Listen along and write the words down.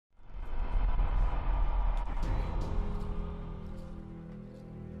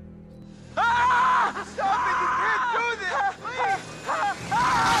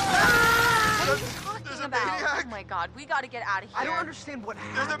god, we gotta get out of here. I don't understand what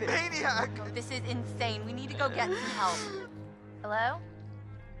happened. There's a maniac! This is insane. We need to go get some help. Hello?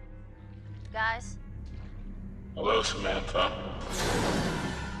 Guys? Hello, Samantha.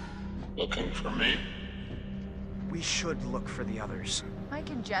 Looking for me? We should look for the others. Mike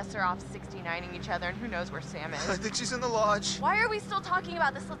and Jess are off 69ing each other, and who knows where Sam I is. think she's in the lodge. Why are we still talking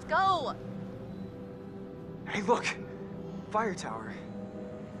about this? Let's go! Hey, look! Fire tower.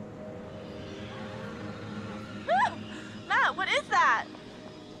 Matt, what is that?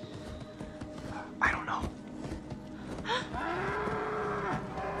 I don't know.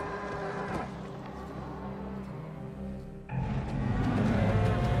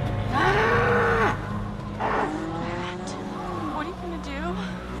 What are you gonna do?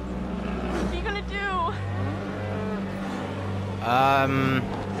 What are you gonna do?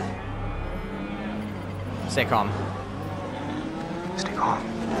 Stay calm. Stay calm.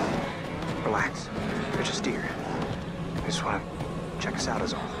 Relax. They're just deer. They just want to check us out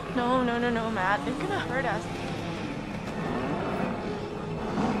is all. No, Matt. They're gonna hurt us.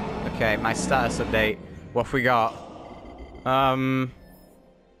 Okay, my status update. What have we got?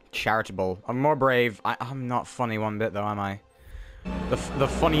 Charitable. I'm more brave. I'm not funny one bit though, am I? The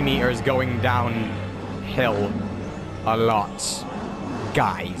funny meter is going downhill a lot.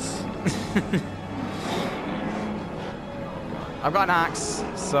 Guys. I've got an axe,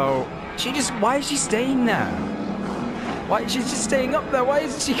 so... Why is she staying there? Why is she just staying up there? Why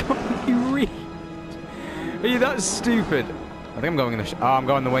isn't she going to read? Are you that stupid? I think I'm going in the... Oh, I'm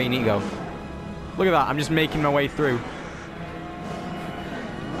going the way you need to go. Look at that, I'm just making my way through.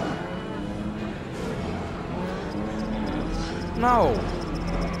 No.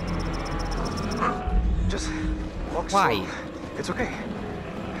 Just walk Why? slow. It's okay.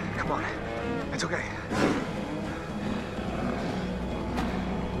 Come on. It's okay.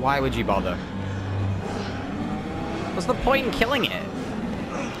 Why would you bother? What's the point in killing it?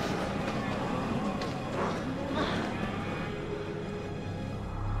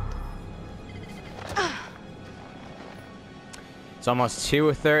 It's almost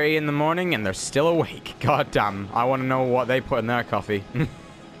 2:30 in the morning and they're still awake. God damn. I want to know what they put in their coffee. Oh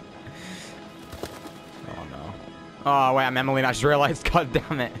no. Oh wait, I'm Emily and I just realized. God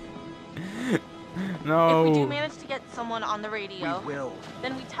damn it. No. If we do manage to get someone on the radio, We will.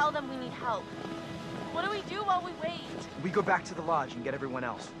 then we tell them we need help. What do we do while we wait? We go back to the lodge and get everyone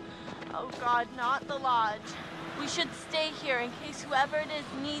else. Oh god, not the lodge. We should stay here in case whoever it is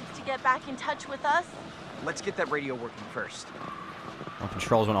needs to get back in touch with us. Let's get that radio working first. Well,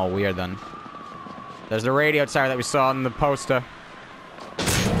 controls went all weird then. There's the radio tower that we saw on the poster.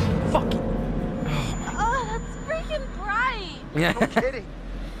 Fuck. Oh, that's freaking bright. No kidding.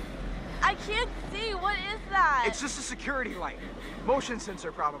 I can't see. What is that? It's just a security light. Motion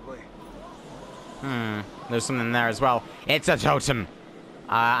sensor, probably. There's something there as well. It's a totem.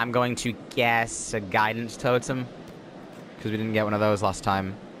 I'm going to guess a guidance totem. Because we didn't get one of those last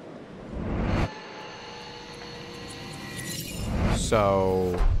time.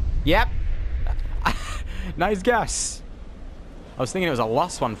 So... Yep. Nice guess. I was thinking it was a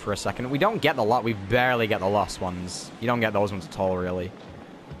lost one for a second. We don't get the lot. We barely get the lost ones. You don't get those ones at all, really.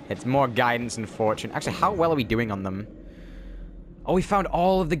 It's more guidance and fortune. Actually, how well are we doing on them? Oh, we found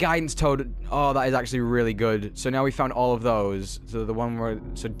all of the guidance toad. Oh, that is actually really good. So now we found all of those. So the one where...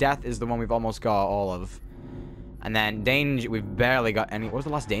 So death is the one we've almost got all of. And then danger, we've barely got any... What was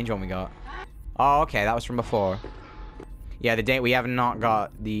the last danger one we got? Oh, okay. That was from before. Yeah, we have not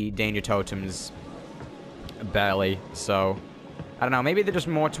got the danger totems. Barely. So, I don't know. Maybe they're just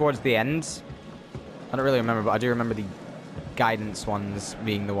more towards the end. I don't really remember, but I do remember the guidance ones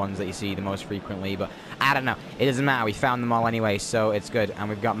being the ones that you see the most frequently, but I don't know. It doesn't matter. We found them all anyway, so it's good. And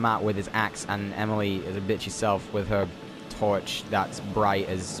we've got Matt with his axe, and Emily is a bitch herself with her torch that's bright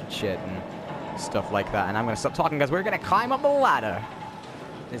as shit and stuff like that. And I'm going to stop talking because we're going to climb up the ladder.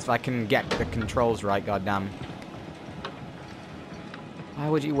 If I can get the controls right, goddamn. Why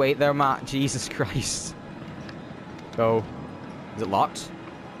would you wait there, Matt? Jesus Christ. Go. Is it locked?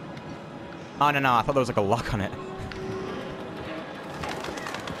 Oh, no. I thought there was like a lock on it.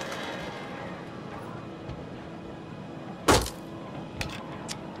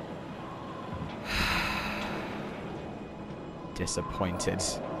 Disappointed.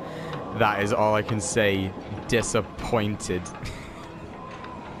 That is all I can say. Disappointed.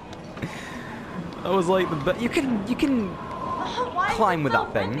 That was like the you can climb with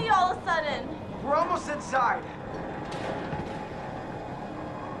that thing. All of a sudden. We're almost inside.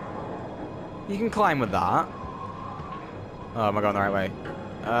 You can climb with that. Oh, am I going the right way?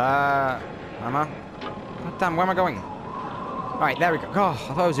 Am I? God damn, where am I going? Alright, there we go. Oh,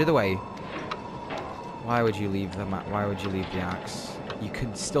 I thought it was the other way. Why would you leave the Why would you leave the axe? You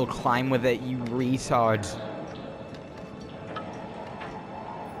could still climb with it, you retard.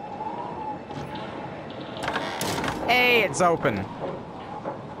 Hey, it's open.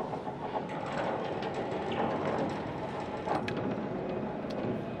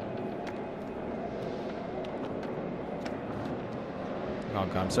 Oh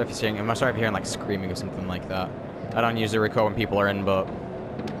god, I'm sorry if you're hearing like screaming or something like that. I don't usually record when people are in, but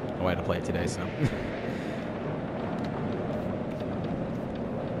I wanted to play it today, so.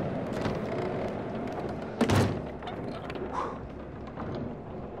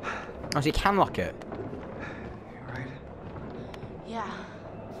 Oh, so you can lock it. You right? Yeah.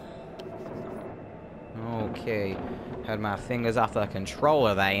 Okay. Had my fingers off the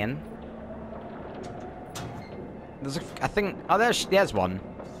controller then. There's I think... Oh, there's one.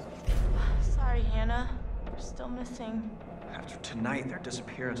 Sorry, Hannah. We're still missing. After tonight, their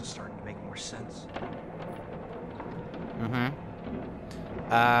disappearance is starting to make more sense. Mm-hmm.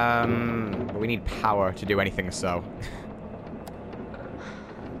 But we need power to do anything, so...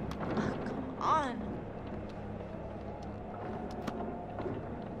 Come on.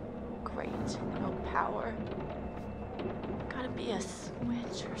 Great. No power. Gotta be a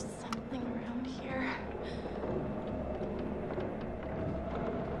switch or something around here.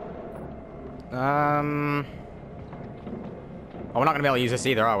 Oh, we're not gonna be able to use this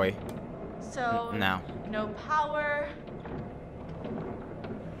either, are we? So... No. No power.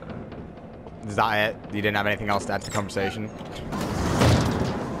 Is that it? You didn't have anything else to add to the conversation?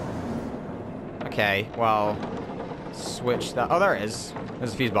 Okay, well... Switch that... Oh, there it is.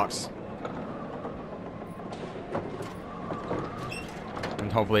 There's a fuse box.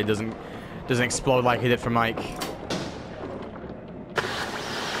 And hopefully it doesn't explode like it did for Mike.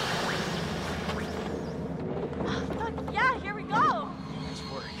 Yeah, here we go. Nice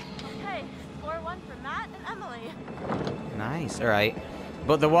work. Okay, 4-1 for Matt and Emily. Nice, alright.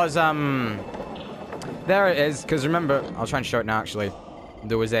 But there was, there it is, because remember, I'll try and show it now, actually.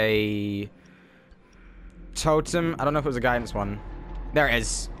 There was a... totem. I don't know if it was a guidance one. There it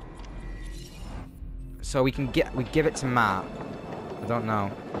is. So we give it to Matt. I don't know.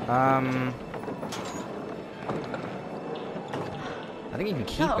 I think you can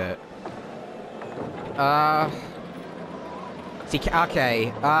keep it.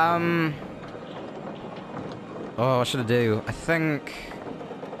 Okay. Oh, what should I do? I think,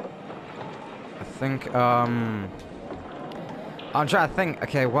 I'm trying to think.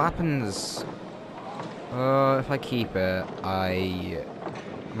 Okay, what happens... if I keep it, I'm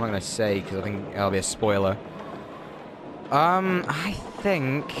not gonna say, because I think it'll be a spoiler. I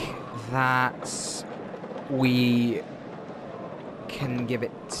think that we can give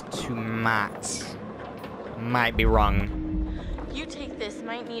it to Matt. Might be wrong. You take this,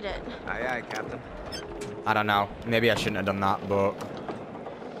 might need it. Aye, aye, Captain. I don't know. Maybe I shouldn't have done that, but...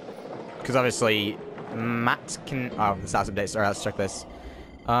 Because obviously, Matt can... Oh, the stats update. Sorry, let's check this.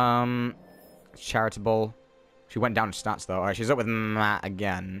 Charitable. She went down in stats, though. Alright, she's up with Matt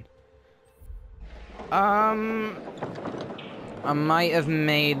again. I might have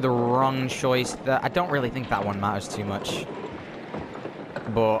made the wrong choice. I don't really think that one matters too much.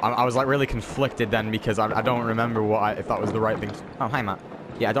 But I was, like, really conflicted then because I don't remember if that was the right thing to... Oh, hi, Matt.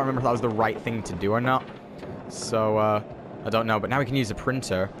 Yeah, I don't remember if that was the right thing to do or not. So, I don't know. But now we can use a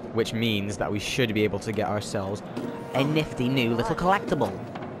printer, which means that we should be able to get ourselves a nifty new little collectible.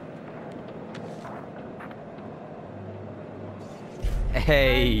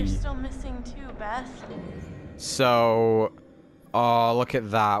 Hey. You're still missing too, Beth. So, oh, look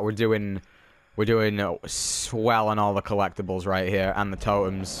at that. We're doing swell on all the collectibles right here and the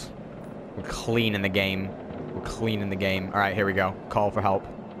totems. We're cleaning the game. We're cleaning the game. All right, here we go. Call for help.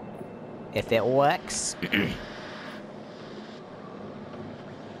 If it works. Did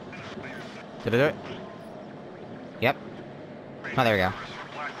I do it? Yep. Oh, there we go.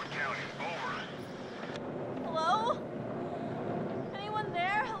 Hello? Anyone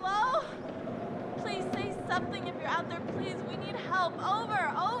there? Hello? Please say something if you're out there, please. We need help.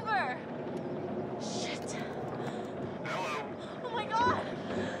 Over, over. Shit. Hello. Oh my god.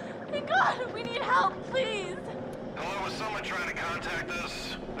 Thank God. We need help, please. Hello, is someone trying to contact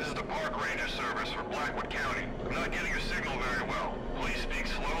us? This is the Park Ranger service for Blackwood County. I'm not getting your signal very well. Please speak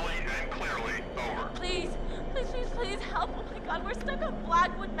slowly and clearly. Over. Please, please, please, please help. Oh my god, we're stuck on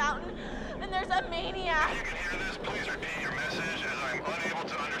Blackwood Mountain and there's a maniac. If you can hear this, please repeat your message as I'm unable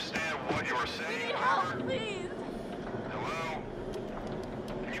to understand what you are We saying. need help, please. Hello?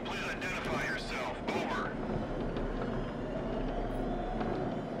 Can you please identify yourself? Over.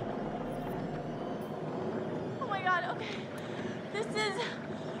 Oh my god, okay. This is...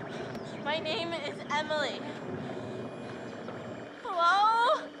 My name is Emily. Emily.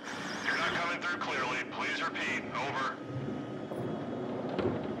 Hello? You're not coming through clearly. Please repeat. Over.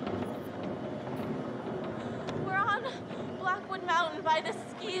 We're on Blackwood Mountain by the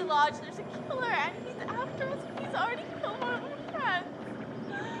ski lodge. There's a killer and he's after us. He's already killed one of our friends.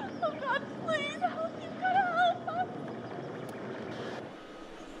 Oh God, please help. You've gotta help us.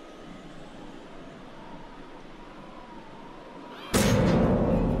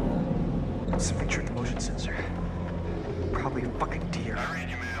 Something tripped the motion sensor. Probably a fucking deer. I read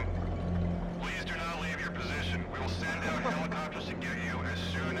you, ma'am. Please do not leave your position. We will send out helicopters to get you as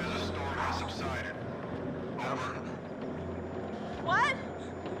soon as the storm has subsided. Over. What?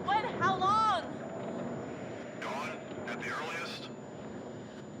 When? How long? Dawn at the earliest.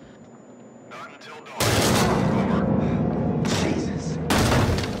 Not until dawn. Over. Jesus.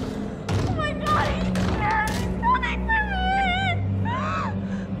 Oh my God, he's there. He's coming for me.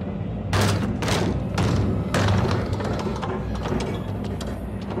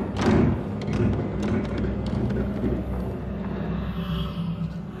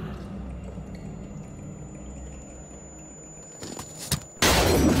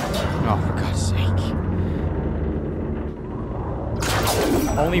 Oh, for God's sake.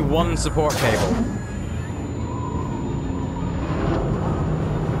 Only one support cable. Oh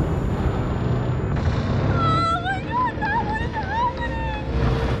my God, that was happening.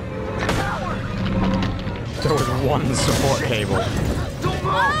 There was one support cable.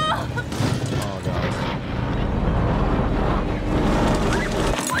 Ah! Oh, God.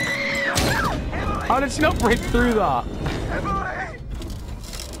 How did she not break through that?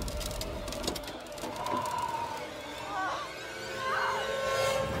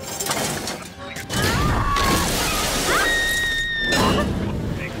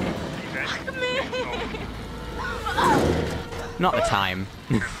 Not the time.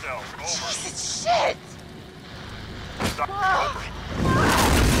 Jesus, shit! Ah!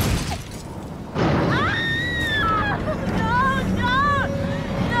 No, no,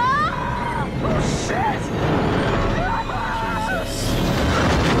 no! Oh, shit! Jesus.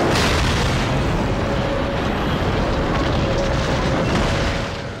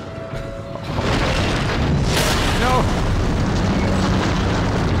 No!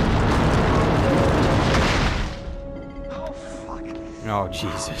 Oh,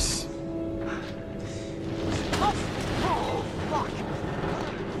 Jesus. Oh, fuck.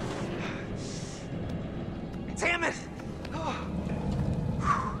 Damn it.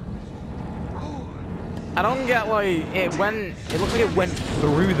 I don't get why it went. It looked like it went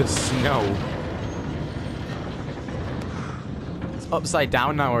through the snow. It's upside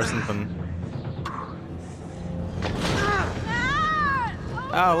down now or something.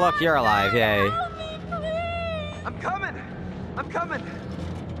 Oh, look, you're alive. Yay. Help me, please! I'm coming. I'm coming.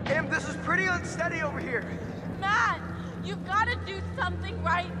 Em, this is pretty unsteady over here. Matt, you've got to do something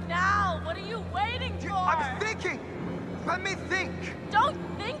right now. What are you waiting for? I'm thinking. Let me think. Don't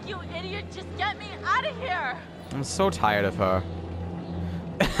think, you idiot. Just get me out of here. I'm so tired of her.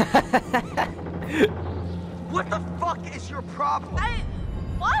 What the fuck is your problem?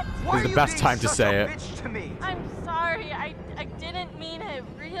 What? Why This is are the you best being time to such say a it. bitch to me? I'm sorry. I didn't mean it,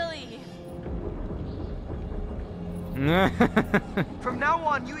 really. From now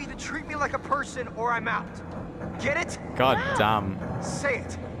on, you either treat me like a person or I'm out. Get it? God damn. Say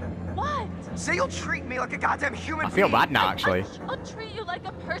it. What? Say you'll treat me like a goddamn human I feel being. bad now, actually. I'll treat you like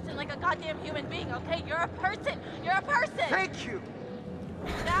a person, like a goddamn human being, okay? You're a person. You're a person. Thank you.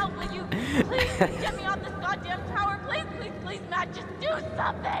 Now, will you please get me off this goddamn tower? Please, please, please, Matt, just do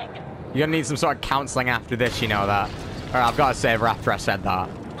something. You're gonna need some sort of counseling after this, you know that. Alright, I've got to save her after I said that.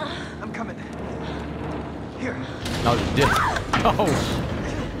 I'm coming. Here. Oh,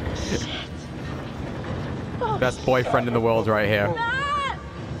 oh. Best boyfriend in the world right here. Matt!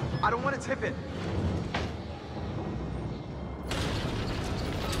 I don't want to tip it.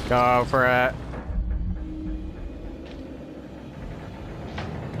 Go for it.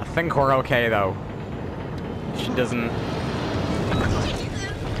 I think we're okay, though. She doesn't...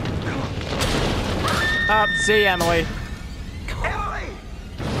 Up, see you, Emily. Emily!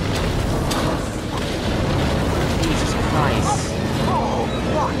 Jesus Christ. Oh,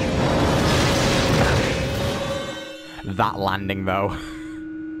 fuck. That landing, though.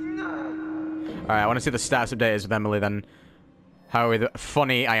 Alright, I want to see the status updates with Emily, then. How are we?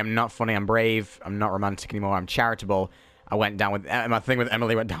 Funny, I am not funny, I'm brave, I'm not romantic anymore, I'm charitable. I went down with... my thing with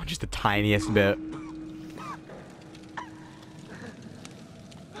Emily went down just the tiniest bit.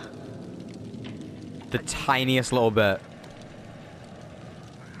 The tiniest little bit.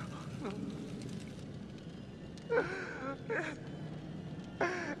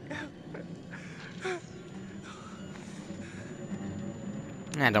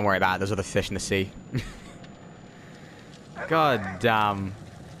 Don't worry about it. There's other fish in the sea. God damn.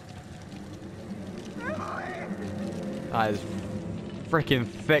 That is freaking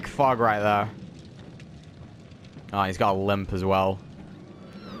thick fog right there. Oh, he's got a limp as well.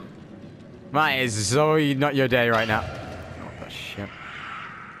 That is so not your day right now. Oh, shit.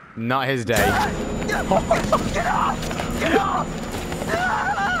 Not his day. Get off! Get off!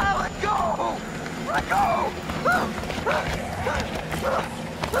 Let go! Let go!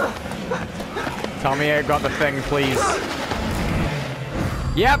 Tell me I got the thing, please.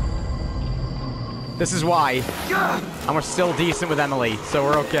 Yep. This is why. And we're still decent with Emily, so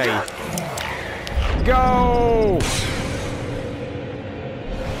we're okay. Go!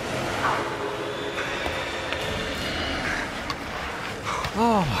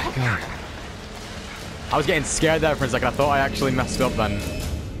 Oh my god. I was getting scared there for a second. I thought I actually messed up then.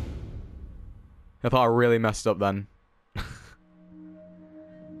 I thought I really messed up then.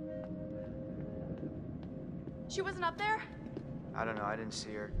 She wasn't up there? I don't know. I didn't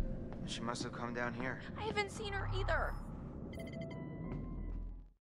see her. She must have come down here. I haven't seen her either.